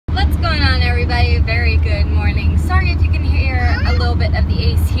very, very good morning. Sorry if you can hear a little bit of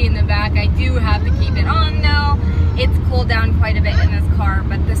the AC in the back. I do have to keep it on though. It's cooled down quite a bit in this car,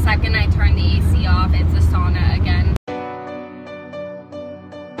 but the second I turn the AC off, it's a sauna again.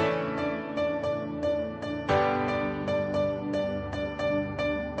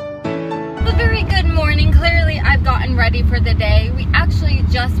 A very good morning. Clearly I've gotten ready for the day. We actually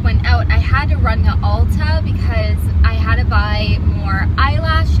just went out. I had to run to Ulta because I had to buy more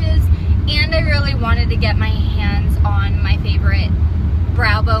eyelashes, and I really wanted to get my hands on my favorite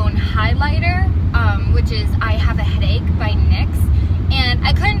brow bone highlighter, which is I Have a Headache by NYX, and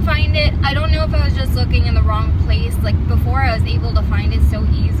I couldn't find it. I don't know if I was just looking in the wrong place. Like before I was able to find it so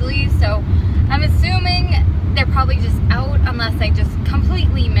easily, so I'm assuming they're probably just out unless I just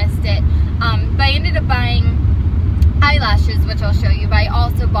completely missed it. But I ended up buying eyelashes, which I'll show you, but I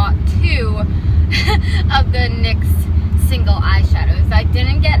also bought 2 of the NYX single eyeshadows. I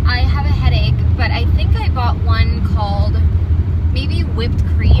didn't get I Have a Headache, but I think I bought one called maybe Whipped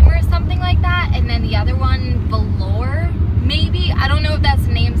Cream or something like that, and then the other one Velour, maybe. I don't know if that's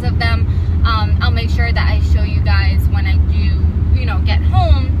the names of them. I'll make sure that I show you guys when I do, you know, get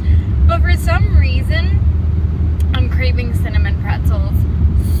home. But for some reason, I'm craving cinnamon pretzels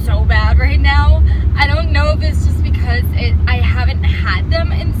so bad right now. I don't know if it's just because I haven't had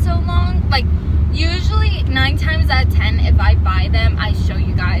them in so long. Like usually 9 times out of 10, if I buy them, I show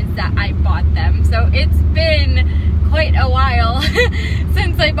you guys that I bought them. So it's been quite a while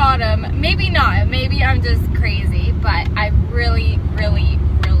since I bought them. Maybe not, maybe I'm just crazy, but I really, really,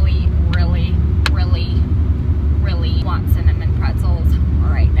 really, really, really, really want cinnamon pretzels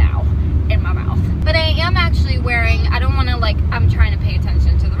right now in my mouth. But I am actually wearing, I don't want to, like, I'm trying to pay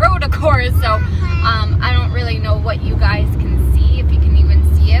attention to the road, of course, so I don't really know what you guys can see, if you can even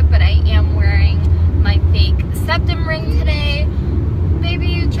see it, but I am wearing my fake septum ring today. Baby,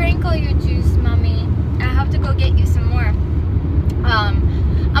 you drank all your juice, mommy. I have to go get you some more.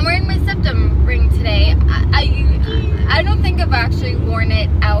 I'm wearing my septum ring today. I don't think I've actually worn it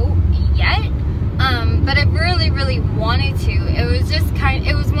out yet, but I really, really wanted to. It was just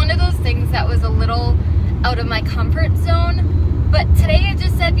it was one of those things that was a little out of my comfort zone, but today I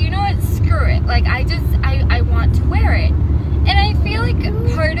just said, you know what, screw it. Like, I want to wear it. And I feel like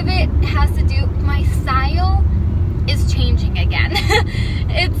part of it has to do, my style is changing again.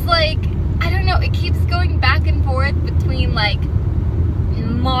 It's like, I don't know, it keeps going back and forth between like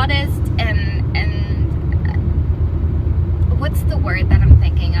modest and what's the word that I'm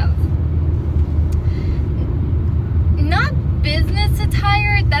thinking of? Not business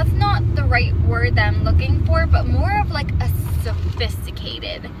attire, that's not the right word that I'm looking for, but more of like a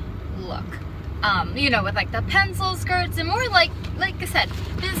sophisticated look. You know, with like the pencil skirts and more like I said,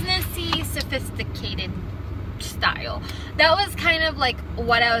 businessy, sophisticated style. That was kind of like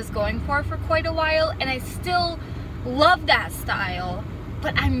what I was going for quite a while, and I still love that style,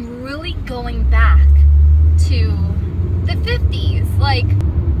 but I'm really going back to the 50s. Like,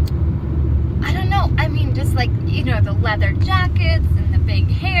 I don't know, I mean, just like, you know, the leather jackets and the big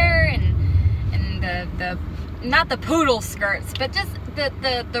hair and the not the poodle skirts, but just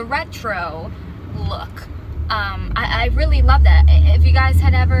the retro look. I really love that. If you guys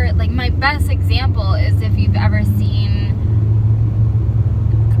had ever, like, my best example is if you've ever seen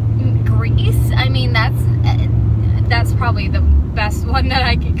Grease. I mean, that's probably the best one that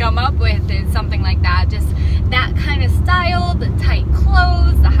I could come up with, is something like that. Just that kind of style, the tight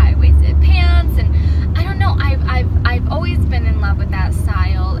clothes, the high-waisted pants, and I don't know, I've always been in love with that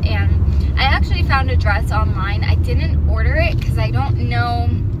style. And I actually found a dress online. I didn't order it because I don't know,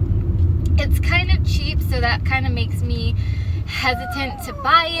 it's kind of cheap, so that kind of makes me hesitant to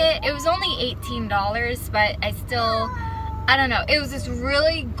buy it. It was only $18, but I don't know. It was this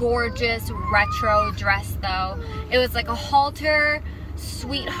really gorgeous retro dress though. It was like a halter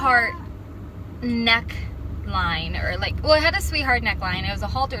sweetheart neckline, or like, well, it had a sweetheart neckline. It was a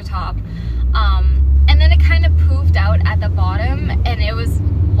halter top. And then it kind of poofed out at the bottom, and it was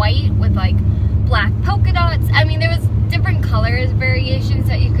white with like black polka dots. I mean, there was different colors variations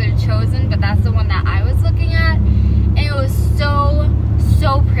that you could have chosen, but that's the one that I was looking at, and it was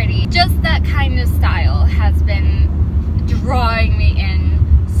so pretty. Just that kind of style has been drawing me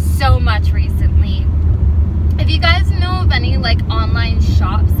in so much recently. If you guys know of any like online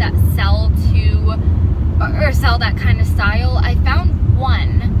shops that sell that kind of style, I found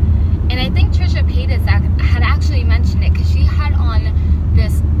one, and I think Trisha Paytas had actually mentioned it, because she had on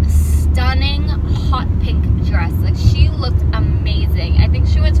this stunning hot pink dress. Like, she looked amazing. I think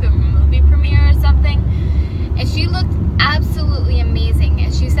she went to a movie premiere or something, and she looked absolutely amazing.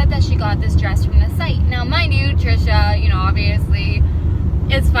 And she said that she got this dress from the site. Now, mind you, Trisha, you know, obviously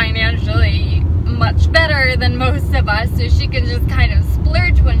is financially much better than most of us, so she can just kind of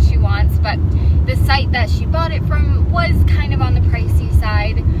splurge when she wants. But the site that she bought it from was kind of on the pricey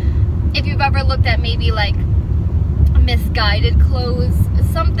side. If you've ever looked at maybe like misguided clothes,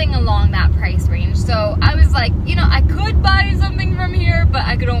 something along that price range. So I was like, you know, I could buy something from here, but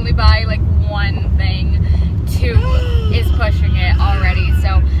I could only buy like one thing. Two is pushing it already.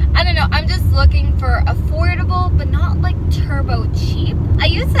 So I don't know, I'm just looking for affordable but not like turbo cheap. I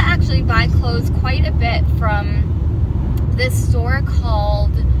used to actually buy clothes quite a bit from this store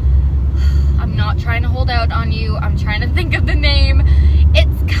called, I'm not trying to hold out on you, I'm trying to think of the name.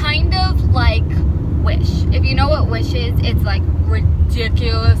 It's kind of like Wish. If you know what Wish is, it's like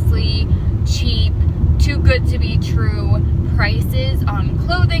ridiculously cheap, too good to be true prices on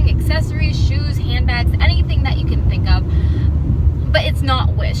clothing, accessories, shoes, handbags, anything that you can think of. But it's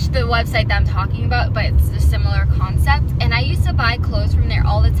not Wish, the website that I'm talking about, but it's a similar concept. And I used to buy clothes from there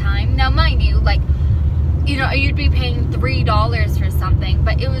all the time. Now mind you, like, you know, you'd be paying $3 for something,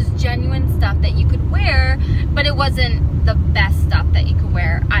 but it was genuine stuff that you could wear, but it wasn't the best stuff that you could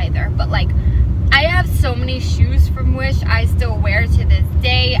wear either. But like, I have so many shoes from Wish I still wear to this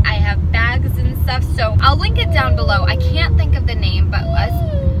day. I have bags and stuff, so I'll link it down below. I can't think of the name, but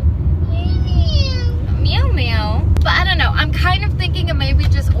meow meow. But I don't know, I'm kind of thinking of maybe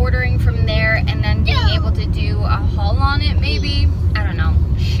just ordering from there and then being able to do a haul on it maybe. I don't know.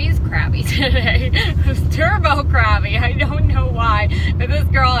 She's crabby today. Turbo crabby. I don't know why, but this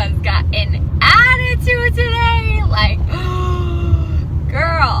girl has got an attitude today. Like,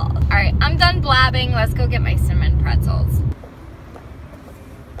 girl. Alright, I'm done blabbing. Let's go get my cinnamon pretzels.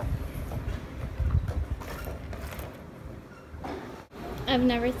 I've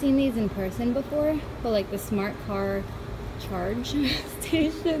never seen these in person before, but like the smart car charge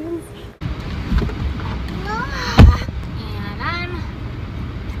stations. And I'm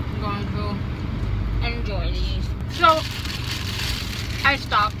going to enjoy these. So, I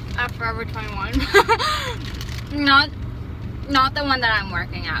stopped at Forever 21. Not the one that I'm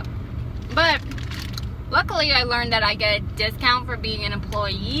working at. But luckily I learned that I get a discount for being an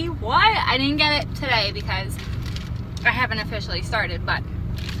employee. What? I didn't get it today because I haven't officially started, but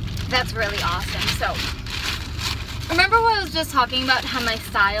that's really awesome. So remember what I was just talking about, how my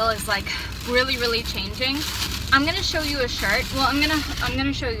style is like really changing? I'm gonna show you a shirt. Well, I'm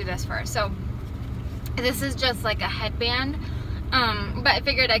gonna show you this first. So this is just like a headband, but I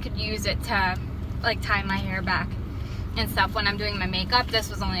figured I could use it to like tie my hair back and stuff when I'm doing my makeup. This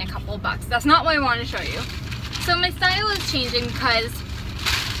was only a couple bucks. That's not what I want to show you. So my style is changing because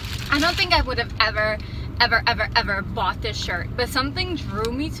I don't think I would have ever bought this shirt, but something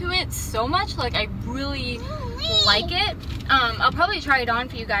drew me to it so much. Like, I really like it. I'll probably try it on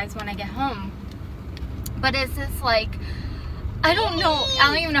for you guys when I get home. But it's this like, I don't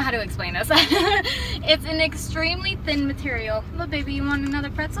even know how to explain this. It's an extremely thin material. Look, baby, you want another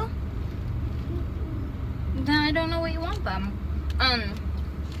pretzel? Then I don't know what you want them.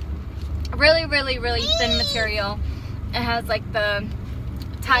 Really thin material. It has like the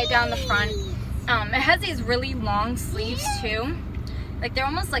tie down the front. It has these really long sleeves too. Like, they're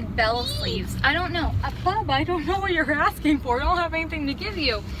almost like bell sleeves. I don't know. Bob, I don't know what you're asking for. I don't have anything to give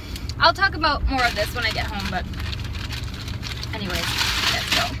you. I'll talk about more of this when I get home, but anyways,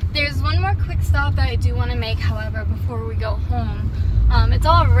 let's go. There's one more quick stop that I do want to make, however, before we go home. It's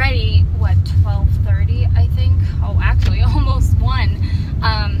already, what, 12:30, I think? Oh, actually, almost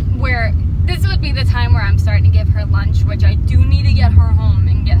 1. Where this would be the time where I'm starting to give her lunch, which I do need to get her home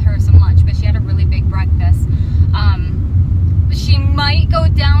and get her some lunch, but she had a really big breakfast. She might go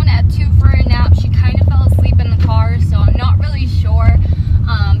down at 2 for a nap. She kind of fell asleep in the car, so I'm not really sure.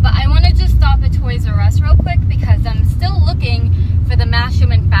 But I want to just stop at Toys R Us real quick because I'm still looking for the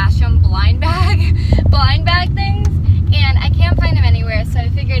Mash'em and Fash'em blind bag things, and I can't find them anywhere. So I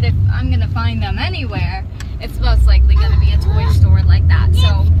figured if I'm gonna find them anywhere, it's most likely gonna be a toy store like that.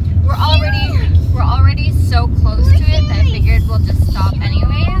 So we're already so close to it that I figured we'll just stop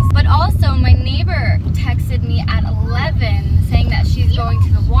anyways. But also, my neighbor texted me at 11 saying that she's going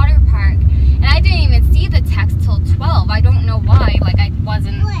to the water park, and I didn't even see the text till 12. I don't know why. Like,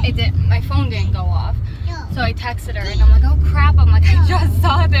 my phone didn't go off. So I texted her and I'm like, oh crap, I'm like, I just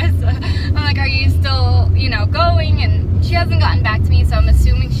saw this. I'm like, are you still, you know, going? And she hasn't gotten back to me, so I'm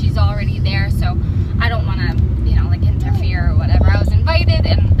assuming she's already there. So I don't want to, you know, like interfere or whatever. I was invited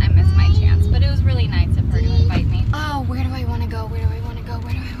and I missed my chance, but it was really nice of her to invite me. Oh, where do I want to go? Where do I want to go?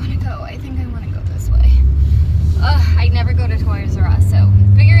 Where do I want to go? I think I want to go this way. I never go to Toys R Us, so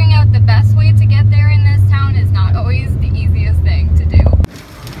figuring out the best way to get there in this town is not always the easiest thing to do.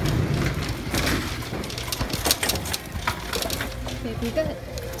 Baby good.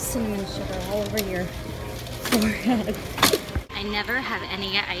 cinnamon sugar all over your forehead. I never have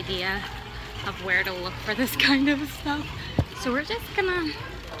any idea of where to look for this kind of stuff. So we're just gonna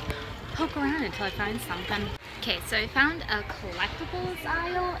poke around until I find something. Okay, so I found a collectibles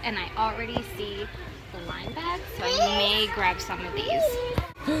aisle and I already see blind bags, so I may grab some of these.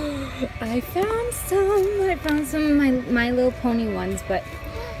 I found some of my Little Pony ones, but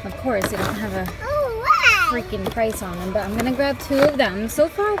of course they don't have a freaking price on them, but I'm gonna grab 2 of them. So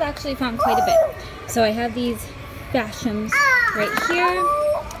far I've actually found quite a bit. So I have these fash'ems right here.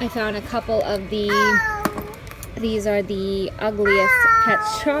 I found a couple of these are the ugliest pet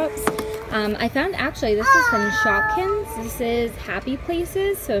shops. I found actually this is from Shopkins. This is Happy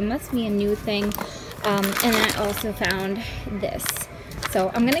Places, so it must be a new thing. And I also found this. So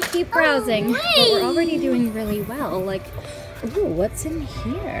I'm gonna keep browsing, but we're already doing really well. Like, ooh, what's in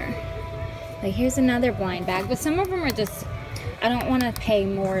here? Like, here's another blind bag, but some of them are just, I don't want to pay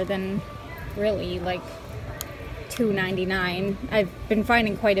more than really like $2.99. I've been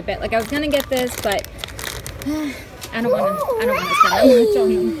finding quite a bit. Like, I was gonna get this, but I don't want to spend that much on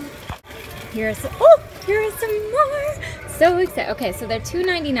them. Here are some more. So excited. Okay, so they're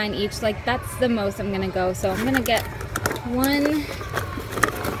 $2.99 each. Like, that's the most I'm gonna go. So I'm gonna get one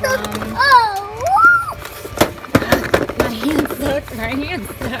from my hand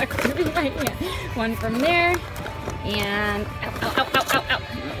stuck through my hand. One from there, and ow.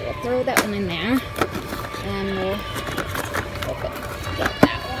 We'll throw that one in there, and we'll get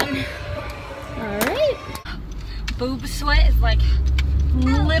that one. All right. Boob sweat is like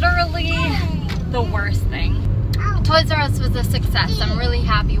literally the worst thing. Toys R Us was a success. I'm really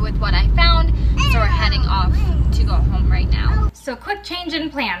happy with what I found, so we're heading off to go home right now. So quick change in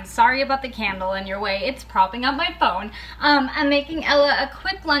plans. Sorry about the candle in your way. It's propping up my phone. I'm making Ella a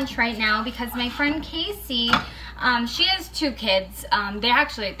quick lunch right now because my friend Casey, she has 2 kids.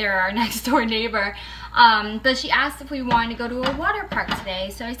 They're our next door neighbor. But she asked if we wanted to go to a water park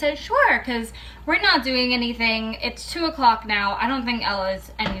today. So I said sure, because we're not doing anything. It's 2 o'clock now. I don't think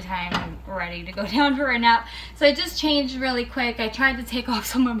Ella's anytime ready to go down for a nap. So I just changed really quick. I tried to take off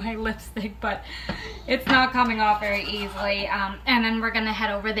some of my lipstick, but it's not coming off very easily. And then we're gonna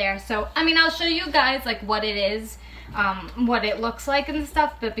head over there. So, I mean, I'll show you guys like what it is, what it looks like and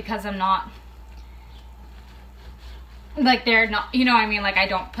stuff, but because I'm not, like, they're not, you know what I mean, like, I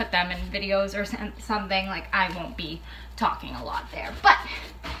don't put them in videos or something, like, I won't be talking a lot there, but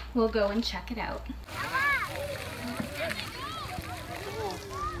we'll go and check it out.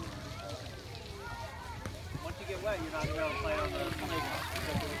 Once you get wet, you're not going to play on the playground.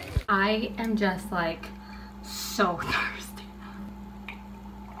 I am just like so thirsty.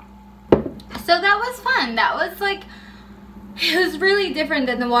 So that was fun. That was like, it was really different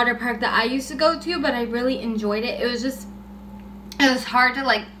than the water park that I used to go to, but I really enjoyed it. It was hard to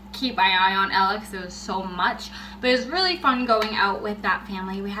like keep my eye on Ella because it was so much, but it was really fun going out with that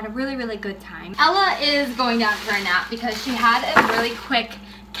family. We had a really good time. Ella is going down for a nap because she had a really quick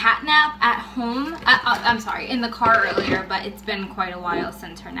cat nap at home. I'm sorry, in the car earlier, but it's been quite a while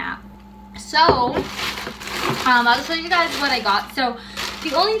since her nap. So I'll show you guys what I got. So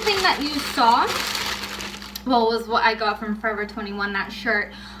the only thing that you saw, well, was what I got from Forever 21, that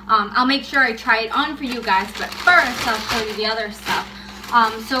shirt. I'll make sure I try it on for you guys, but first I'll show you the other stuff.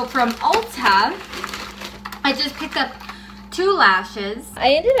 So from Ulta, I just picked up 2 lashes.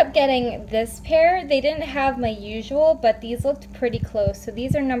 I ended up getting this pair. They didn't have my usual, but these looked pretty close. So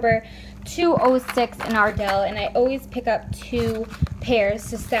these are number 206 in Ardell, and I always pick up 2 pairs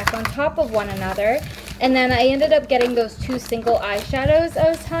to stack on top of one another. And then I ended up getting those 2 single eyeshadows I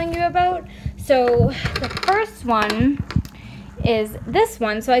was telling you about. So the first one is this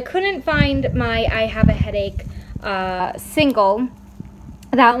one. So I couldn't find my I Have a Headache single.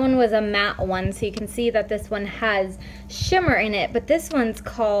 That one was a matte one, so you can see that this one has shimmer in it, but this one's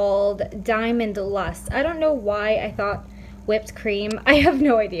called Diamond Lust. I don't know why I thought whipped cream. I have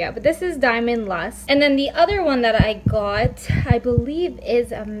no idea, but this is Diamond Lust. And then the other one that I got, I believe,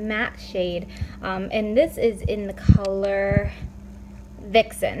 is a matte shade, and this is in the color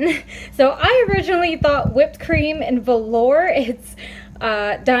Vixen. So I originally thought whipped cream and velour. It's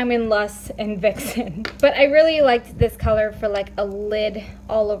Diamond Lust and Vixen, but I really liked this color for like a lid,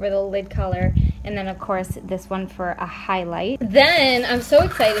 all over the lid color, and then of course this one for a highlight. Then I'm so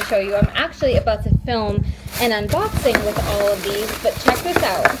excited to show you, I'm actually about to film an unboxing with all of these, but check this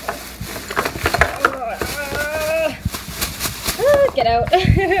out. get out.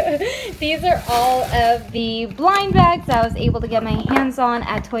 These are all of the blind bags I was able to get my hands on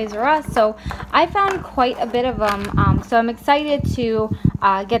at Toys R Us. So I found quite a bit of them. So I'm excited to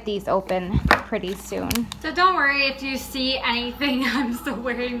get these open pretty soon. So don't worry if you see anything. I'm still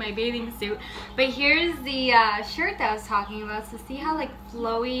wearing my bathing suit. But here's the shirt that I was talking about. So see how like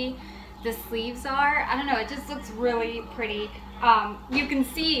flowy the sleeves are? I don't know, it just looks really pretty. You can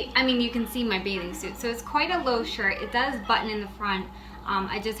see, you can see my bathing suit. So it's quite a low shirt. It does button in the front.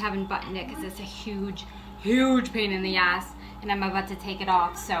 I just haven't buttoned it because it's a huge pain in the ass and I'm about to take it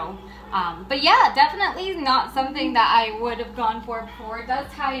off. So, but yeah, definitely not something that I would have gone for before. It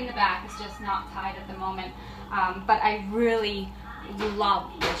does tie in the back. It's just not tied at the moment. But I really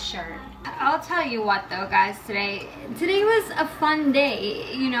love this shirt. I'll tell you what though, guys, today was a fun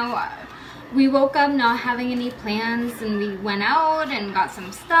day. You know, we woke up not having any plans and we went out and got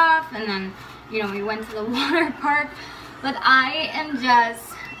some stuff and then, you know, we went to the water park. But I am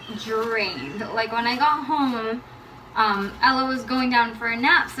just drained. Like when I got home, Ella was going down for a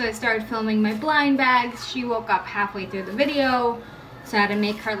nap, so I started filming my blind bags. She woke up halfway through the video, so I had to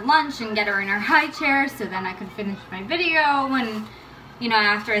make her lunch and get her in her high chair so then I could finish my video. And, you know,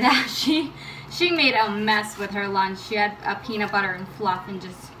 after that, she made a mess with her lunch. She had a peanut butter and fluff and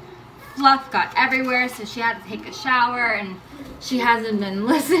just fluff got everywhere, so she had to take a shower and she hasn't been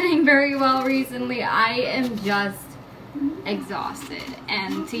listening very well recently. I am just exhausted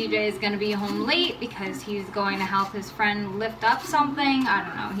and TJ is gonna be home late because he's going to help his friend lift up something. I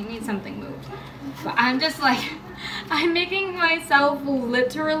don't know, he needs something moved. But I'm just like, I'm making myself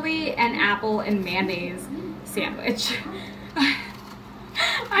literally an apple and mayonnaise sandwich.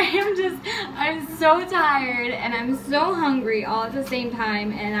 I'm so tired and I'm so hungry all at the same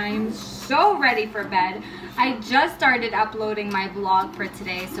time and I'm so ready for bed. I just started uploading my vlog for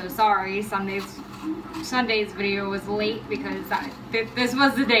today, so sorry, Sunday's video was late because this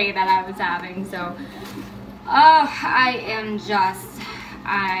was the day that I was having, so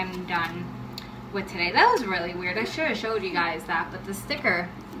I'm done with today. That was really weird. I should have showed you guys that, but the sticker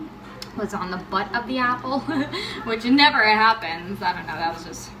was on the butt of the apple, which never happens. I don't know, that was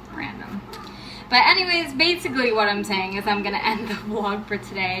just random. But anyways, basically what I'm saying is I'm gonna end the vlog for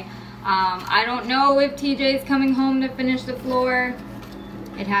today. I don't know if TJ's coming home to finish the floor.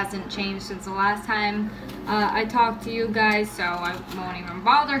 It hasn't changed since the last time I talked to you guys, so I won't even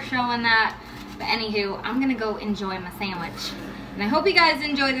bother showing that. But anywho, I'm gonna go enjoy my sandwich. And I hope you guys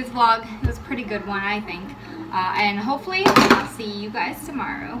enjoyed this vlog. It was a pretty good one, I think. And hopefully I'll see you guys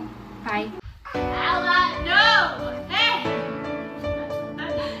tomorrow. Bye. Ella, no! Hey!